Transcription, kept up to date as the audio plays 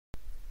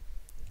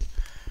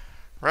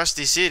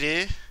Rusty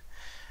City.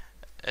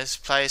 Let's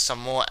play some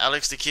more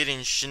Alex the Kid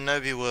in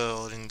Shinobi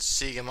World in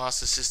Sega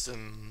Master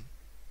System.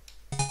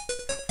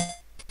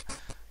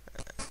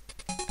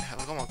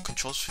 Have I got my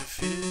controls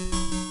fitted?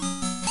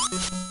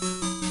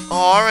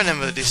 Oh, I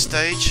remember this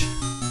stage.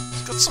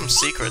 It's got some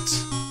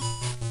secrets.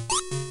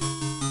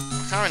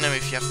 I can't remember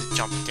if you have to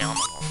jump down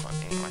or not, but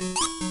anyway.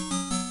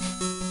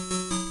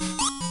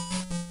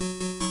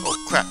 Oh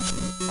crap.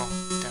 Oh,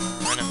 damn it,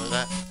 I remember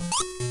that.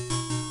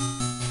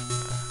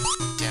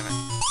 Damn it.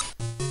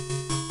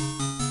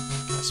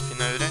 Can I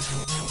spin over there?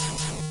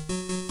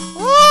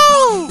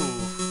 Woo!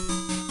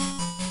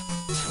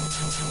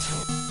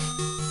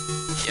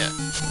 Yeah.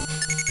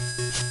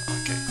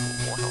 Okay, cool,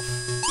 more health.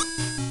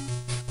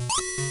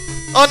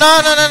 Oh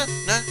no, no, no, no,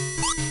 no!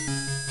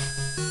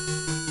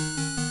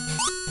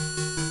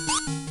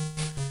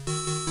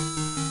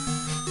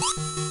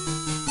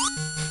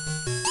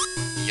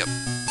 Yep.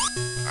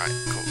 Alright,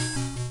 cool.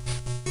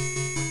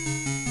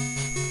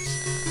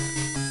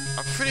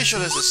 I'm pretty sure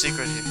there's a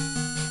secret here.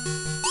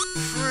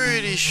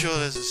 Pretty sure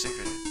there's a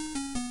secret here.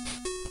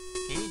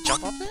 Can you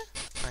jump up there?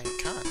 No, you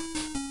can't.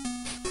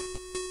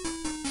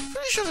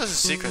 Pretty sure there's a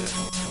secret there.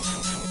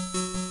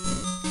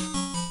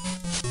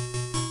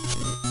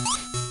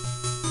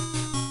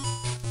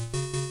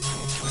 Can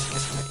I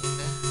get that in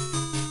there?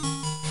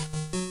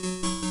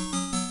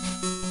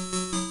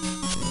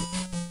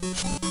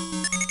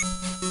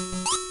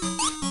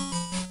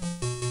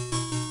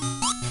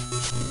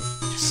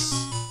 Yes.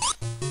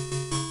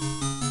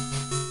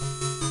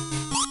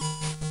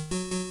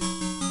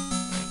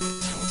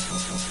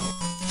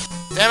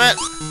 Damn it!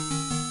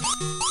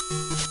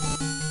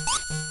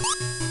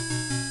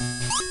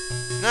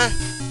 No!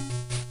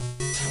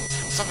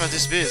 It's not gonna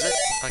disappear, is it?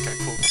 Okay,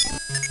 cool.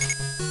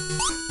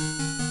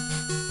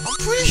 I'm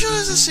pretty sure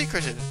there's a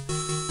secret in it.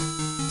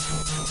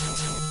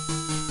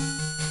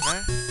 No?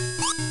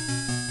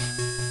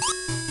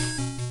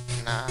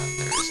 Nah,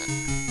 there isn't.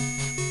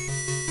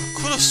 I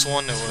could have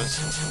sworn there was.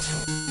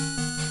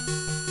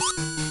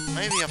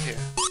 Maybe up here.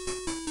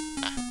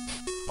 Nah.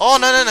 Oh,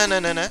 no, no, no, no,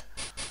 no, no.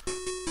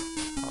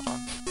 Hold on.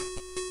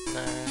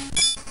 No.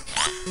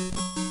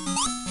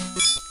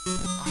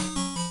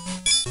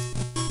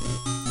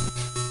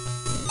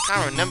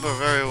 Can't remember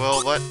very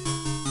well, but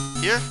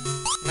here?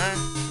 No?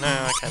 No,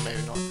 okay,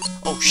 maybe not.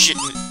 Oh shit!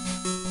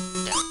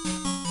 Yeah.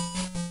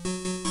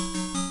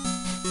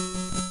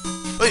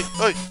 Oi,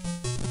 oi!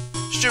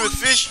 Stupid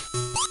fish!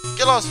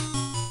 Get lost!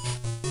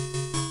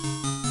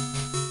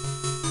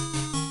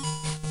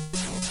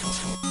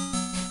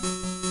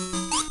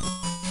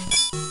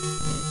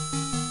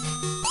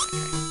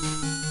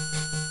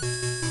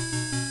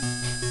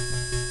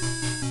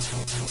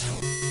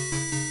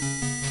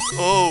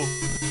 Oh!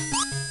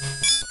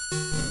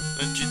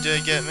 Don't you dare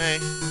get me!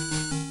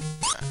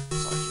 Nah,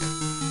 it's not here.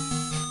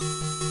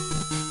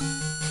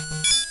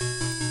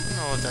 I don't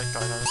know what that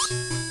guy does.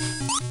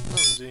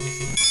 Doesn't do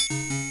anything.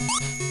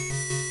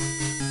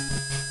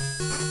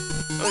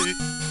 Oh!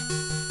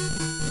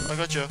 I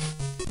got you.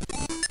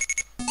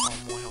 Oh,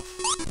 more health.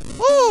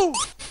 Woo!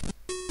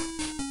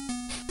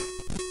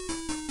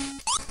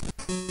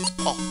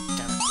 Oh,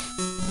 damn it.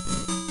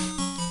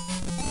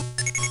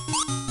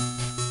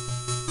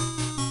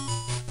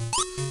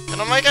 Can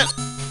I make it?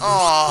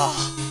 Oh.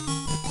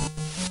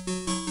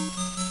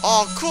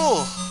 Oh,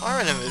 cool. I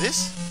remember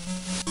this.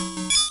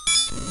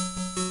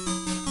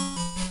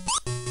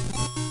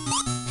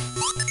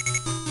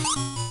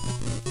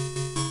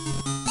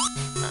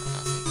 No,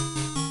 nothing.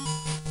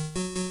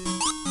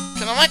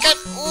 Can I make it?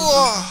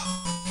 Ooh.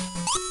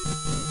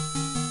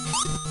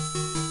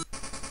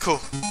 Cool.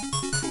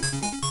 Cool.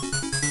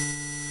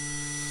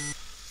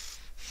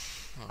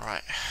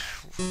 Alright.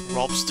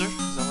 Robster?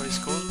 Is that what he's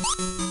called?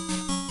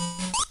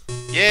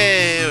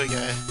 Yeah, here we go.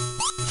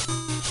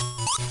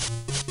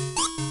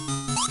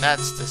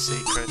 That's the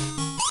secret.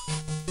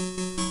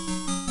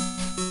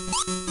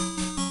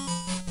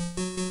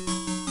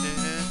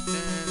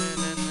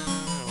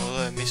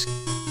 Although I missed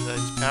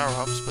those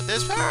power-ups, but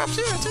there's power-ups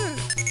here too.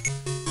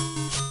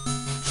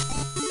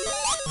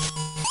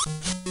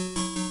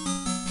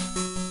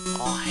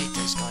 Oh, I hate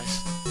those guys.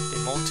 They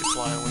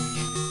multiply when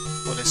you...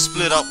 Well, they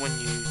split up when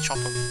you chop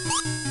them.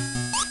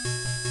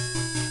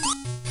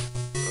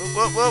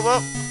 Whoop, whoop,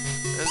 whoop.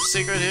 There's a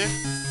secret here.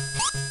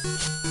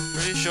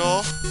 Pretty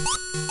sure.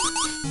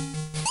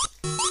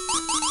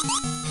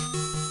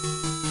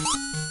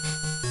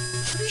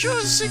 Pretty sure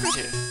there's a secret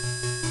here.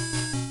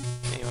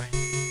 Anyway.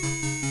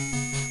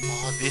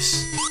 Oh, this.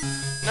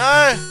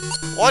 No!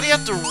 Why do you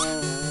have to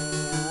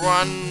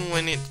run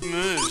when it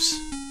moves?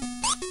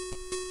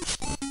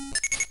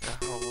 Oh,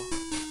 well.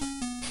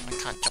 I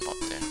can't jump up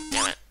there.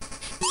 Damn it.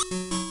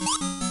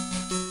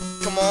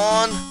 Come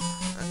on!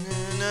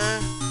 No, no.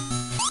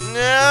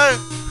 No!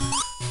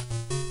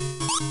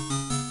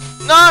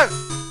 No!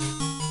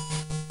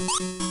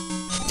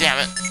 Damn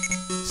it!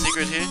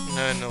 Secret here?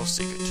 No, no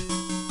secret.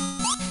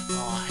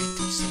 Oh, I hate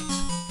these things.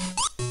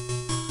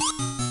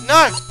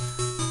 No!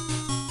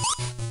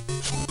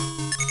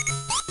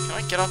 Can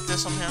I get up there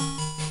somehow?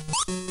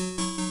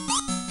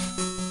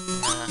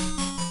 Nah.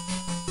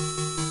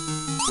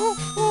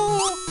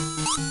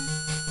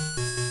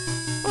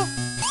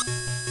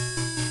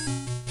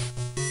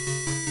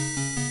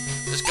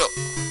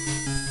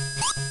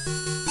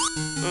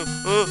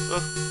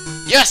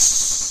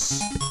 Yes!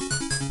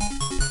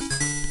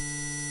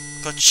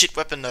 Got shit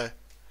weapon though.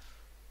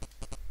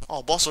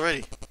 Oh, boss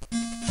already.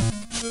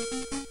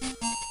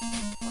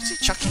 What's he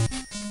chucking?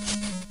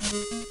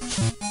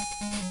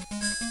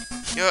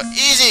 You're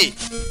easy!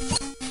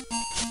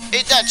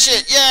 Eat that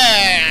shit!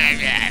 Yeah!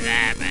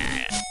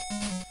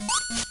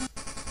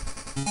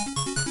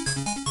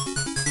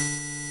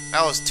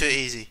 That was too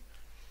easy.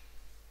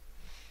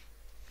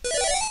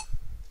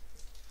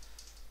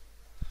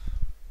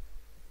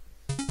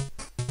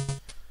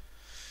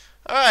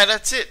 Alright,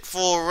 that's it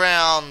for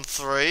round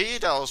 3.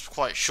 That was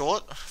quite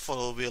short.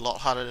 Thought it would be a lot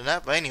harder than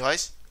that, but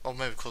anyways. Or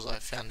maybe because I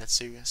found that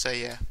serious. So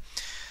yeah.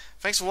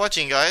 Thanks for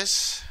watching,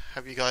 guys.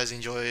 Hope you guys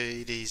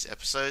enjoy these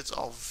episodes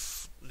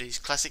of these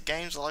classic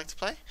games I like to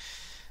play.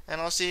 And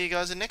I'll see you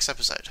guys in the next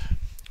episode.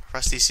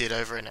 Rusty Sid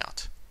over and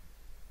out.